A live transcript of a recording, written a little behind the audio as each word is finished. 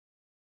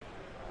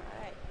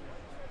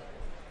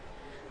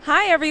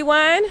Hi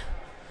everyone,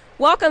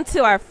 welcome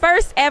to our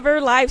first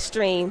ever live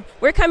stream.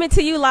 We're coming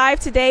to you live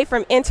today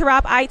from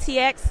Interop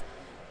ITX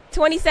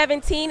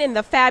 2017 in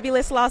the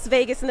fabulous Las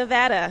Vegas,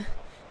 Nevada.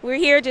 We're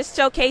here just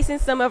showcasing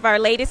some of our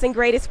latest and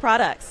greatest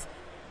products.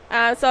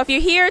 So if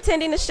you're here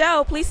attending the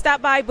show, please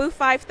stop by booth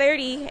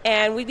 530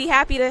 and we'd be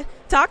happy to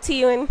talk to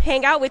you and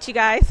hang out with you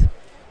guys.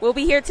 We'll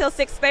be here till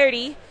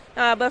 6:30,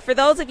 but for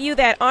those of you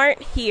that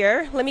aren't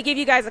here, let me give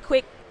you guys a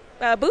quick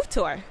booth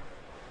tour.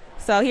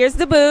 So here's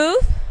the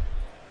booth.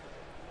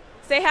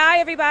 Say hi,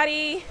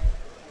 everybody.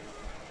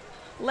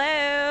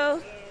 Hello.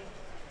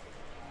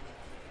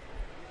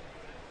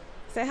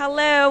 Say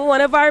hello, one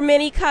of our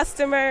many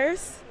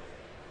customers.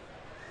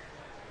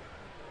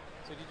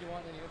 So did you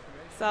want any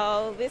information?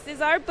 So this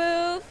is our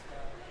booth.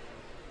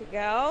 Here we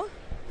go.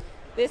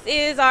 This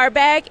is our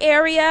bag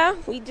area.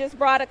 We just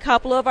brought a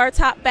couple of our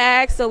top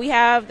bags. So we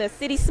have the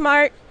City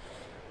Smart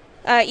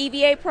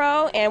EVA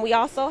Pro, and we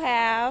also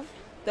have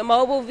the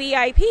Mobile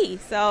VIP.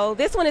 So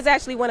this one is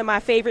actually one of my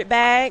favorite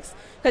bags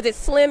because it's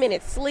slim and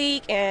it's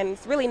sleek and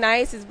it's really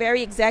nice. It's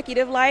very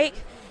executive-like.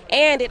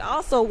 And it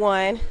also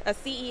won a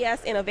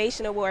CES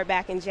Innovation Award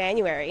back in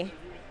January.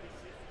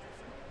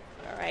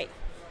 All right,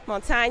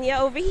 Montagna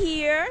over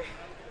here.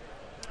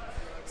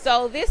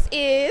 So this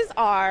is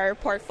our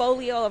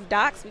portfolio of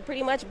docks. We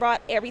pretty much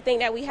brought everything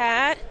that we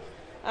had.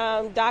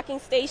 Docking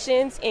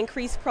stations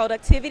increase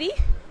productivity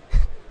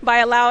by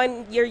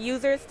allowing your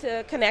users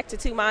to connect to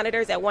 2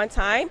 monitors at one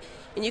time.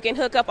 And you can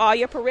hook up all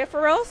your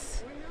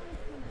peripherals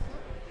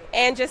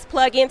and just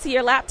plug into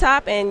your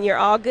laptop and you're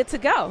all good to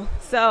go.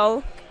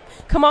 So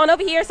come on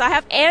over here. So I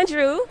have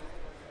Andrew.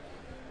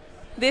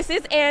 This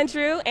is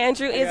Andrew.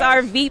 Andrew is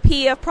our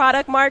VP of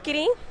Product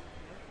Marketing.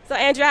 So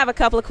Andrew, I have a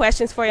couple of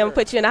questions for you. I'm going to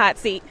put you in the hot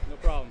seat. No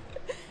problem.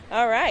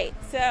 All right.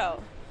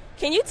 So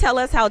can you tell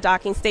us how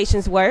docking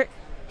stations work?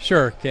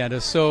 Sure,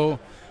 Candace. So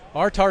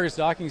our Targus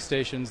docking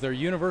stations, they're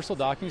universal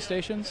docking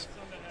stations.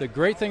 The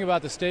great thing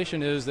about the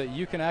station is that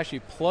you can actually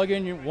plug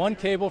in one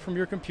cable from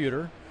your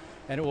computer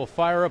and it will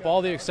fire up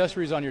all the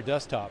accessories on your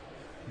desktop.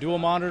 Dual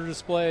monitor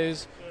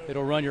displays,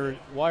 it'll run your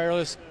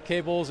wireless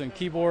cables and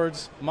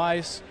keyboards,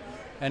 mice,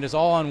 and it's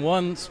all on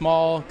one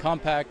small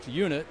compact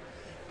unit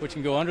which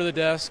can go under the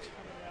desk.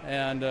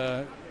 And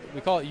we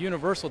call it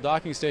universal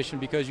docking station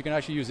because you can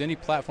actually use any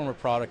platform or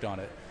product on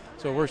it.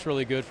 So it works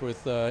really good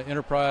with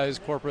enterprise,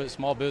 corporate,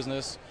 small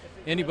business.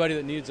 Anybody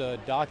that needs a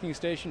docking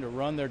station to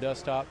run their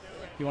desktop,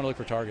 you want to look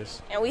for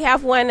Targus. And we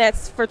have one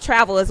that's for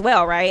travel as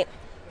well, right?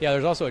 Yeah,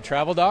 there's also a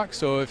travel dock.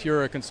 So if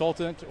you're a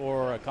consultant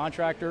or a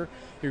contractor,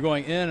 you're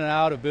going in and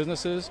out of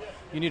businesses,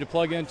 you need to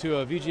plug into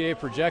a VGA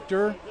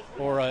projector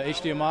or a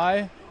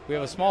HDMI. We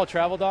have a small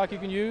travel dock you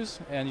can use,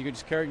 and you can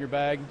just carry it in your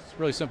bag. It's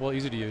really simple,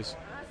 easy to use.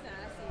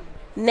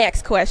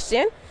 Next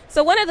question.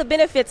 So one of the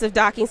benefits of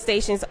docking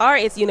stations are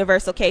its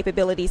universal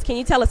capabilities. Can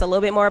you tell us a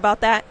little bit more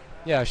about that?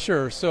 Yeah,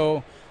 sure.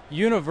 So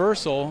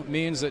universal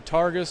means that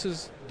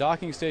Targus's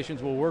docking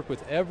stations will work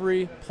with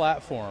every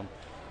platform.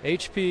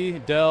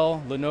 HP,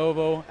 Dell,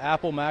 Lenovo,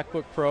 Apple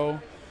MacBook Pro,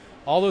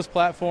 all those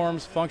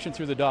platforms function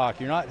through the dock.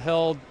 You're not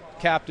held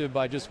captive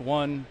by just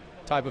one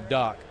type of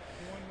dock.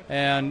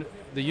 And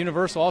the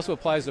universal also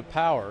applies to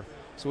power.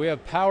 So we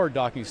have powered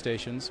docking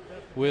stations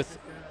with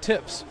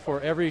tips for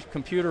every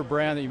computer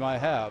brand that you might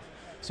have.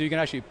 So you can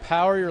actually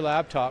power your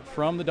laptop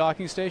from the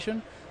docking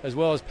station as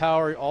well as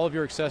power all of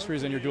your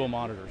accessories and your dual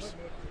monitors.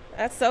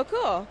 That's so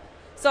cool.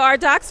 So are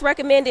docks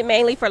recommended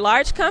mainly for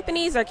large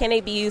companies or can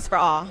they be used for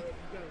all?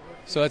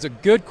 So that's a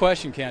good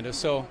question, Candace.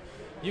 So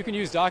you can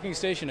use docking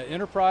station at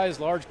enterprise,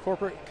 large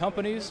corporate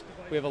companies.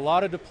 We have a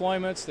lot of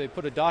deployments. They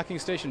put a docking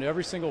station to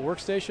every single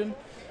workstation.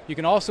 You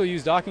can also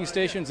use docking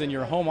stations in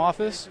your home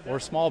office or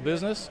small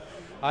business.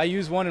 I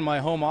use one in my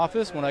home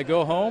office. When I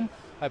go home,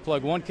 I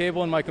plug one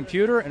cable in my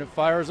computer and it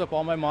fires up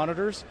all my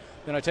monitors.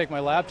 Then I take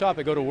my laptop,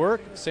 I go to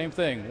work, same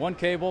thing. One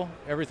cable,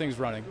 everything's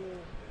running.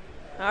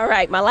 All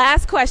right, my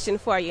last question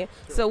for you.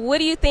 Sure. So what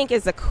do you think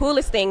is the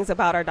coolest things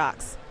about our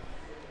docks?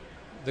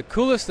 The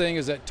coolest thing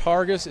is that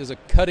Targus is a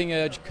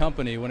cutting-edge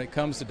company when it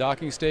comes to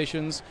docking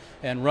stations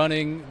and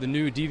running the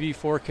new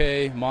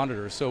DV4K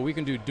monitors. So we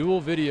can do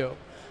dual video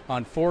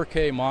on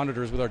 4K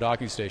monitors with our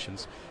docking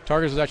stations.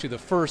 Targus was actually the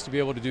first to be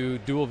able to do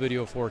dual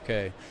video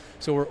 4K.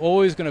 So we're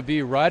always going to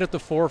be right at the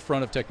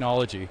forefront of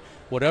technology.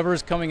 Whatever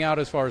is coming out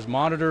as far as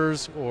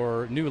monitors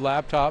or new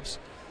laptops,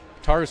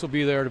 Targus will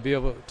be there to be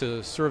able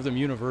to serve them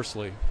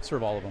universally,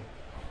 serve all of them.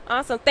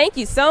 Awesome. Thank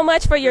you so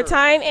much for your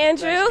time,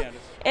 Andrew. Thanks,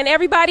 Candace. And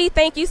everybody,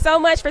 thank you so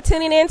much for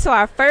tuning in to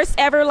our first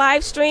ever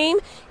live stream.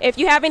 If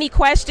you have any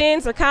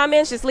questions or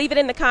comments, just leave it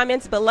in the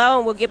comments below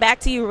and we'll get back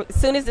to you as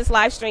soon as this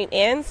live stream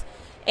ends.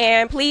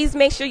 And please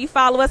make sure you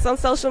follow us on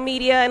social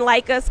media and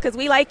like us because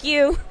we like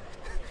you.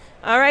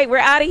 All right, we're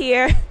out of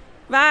here.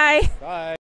 Bye. Bye.